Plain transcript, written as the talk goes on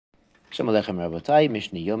Shalom Aleichem Rabotai.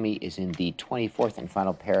 Mishnah Yomi is in the 24th and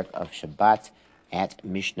final parak of Shabbat at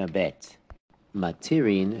Mishnah Bet.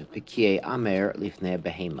 Matirin Pekiei Amer Lifnei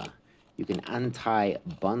Behema. You can untie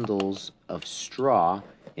bundles of straw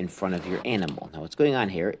in front of your animal. Now, what's going on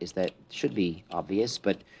here is that it should be obvious,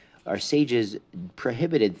 but our sages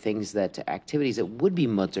prohibited activities that would be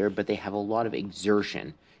mutter, but they have a lot of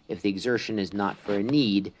exertion. If the exertion is not for a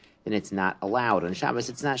need, then it's not allowed. On Shabbos,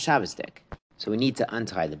 it's not Shabbosdik. So we need to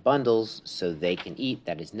untie the bundles so they can eat.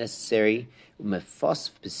 That is necessary.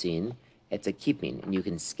 Umefospesin etzakipin, and you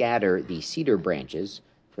can scatter the cedar branches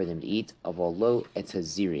for them to eat. Avolo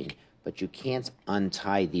etzazirin, but you can't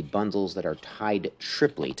untie the bundles that are tied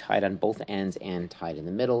triply, tied on both ends and tied in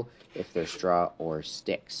the middle, if they're straw or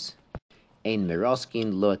sticks. Ein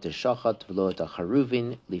meroskin lo etashachat v'lo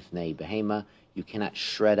etacharuvin lifnei behema. You cannot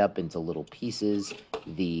shred up into little pieces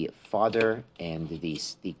the fodder and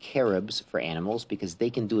the carobs for animals because they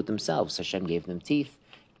can do it themselves. Hashem gave them teeth.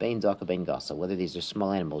 Bein daka, bein gasa. Whether these are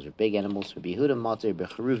small animals or big animals, Rabbi Yehuda mater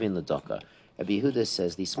becharuvin l'daka. Rabbi Yehuda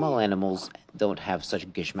says these small animals don't have such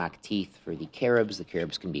gishmak teeth for the carobs. The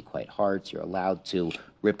carobs can be quite hard, so you're allowed to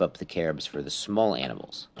rip up the carobs for the small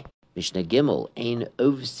animals. Mishnah Gimel, ein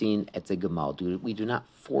ovsin et gemal. We do not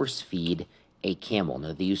force feed a camel.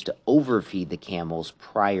 Now, they used to overfeed the camels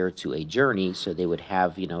prior to a journey, so they would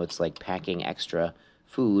have, it's like packing extra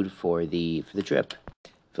food for the trip.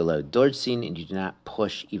 Velo dorsin, and you do not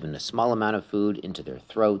push even a small amount of food into their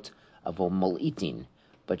throat. Avo molitin,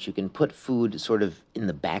 but you can put food sort of in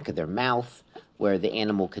the back of their mouth where the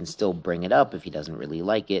animal can still bring it up if he doesn't really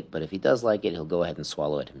like it, but if he does like it, he'll go ahead and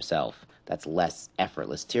swallow it himself. That's less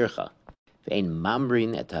effortless tircha. Ve'ein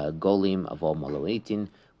mamrin et golim avo molitin.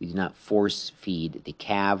 We do not force feed the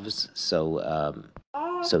calves. So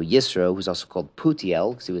Yisro, who's also called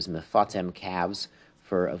Putiel, because he was mefatem calves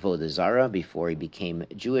for Avodah Zarah before he became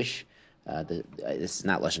Jewish. This is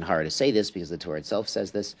not Lashon Hara to say this because the Torah itself says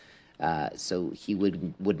this. So he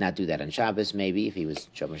would not do that on Shabbos, maybe, if he was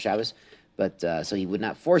Shomer Shabbos. But so he would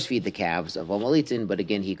not force feed the calves of Omalitin, but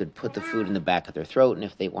again, he could put the food in the back of their throat, and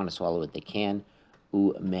if they want to swallow it, they can.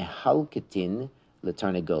 U mehalketin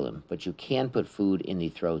l'tarnagolim, but you can put food in the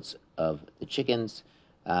throats of the chickens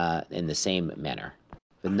in the same manner.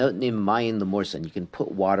 V'notnim mayin l'morsan, you can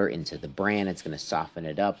put water into the bran, it's going to soften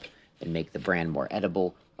it up and make the bran more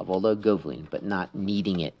edible. Avolo govlin, but not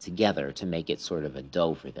kneading it together to make it sort of a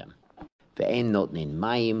dough for them. Ve'ein notnin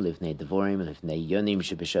mayim livnei devorim livnei yonim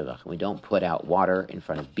shebeshevach. We don't put out water in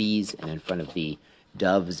front of bees and in front of the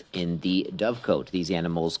doves in the dovecote. These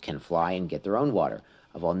animals can fly and get their own water.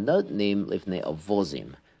 Aval notnim livnei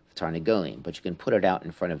avozim tarnagolim, but you can put it out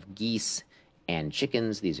in front of geese and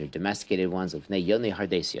chickens. These are domesticated ones of Neyone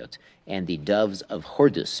Hardesiot, and the doves of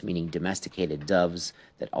Hordus, meaning domesticated doves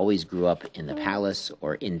that always grew up in the palace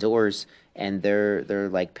or indoors, and they're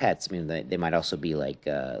like pets. I mean, they might also be like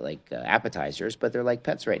appetizers, but they're like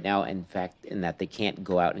pets right now. In fact, in that they can't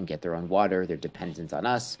go out and get their own water, they're dependent on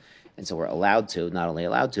us, and so we're allowed to, not only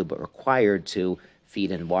allowed to, but required to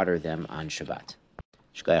feed and water them on Shabbat.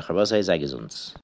 Shkaya Chabosai Zagizunz.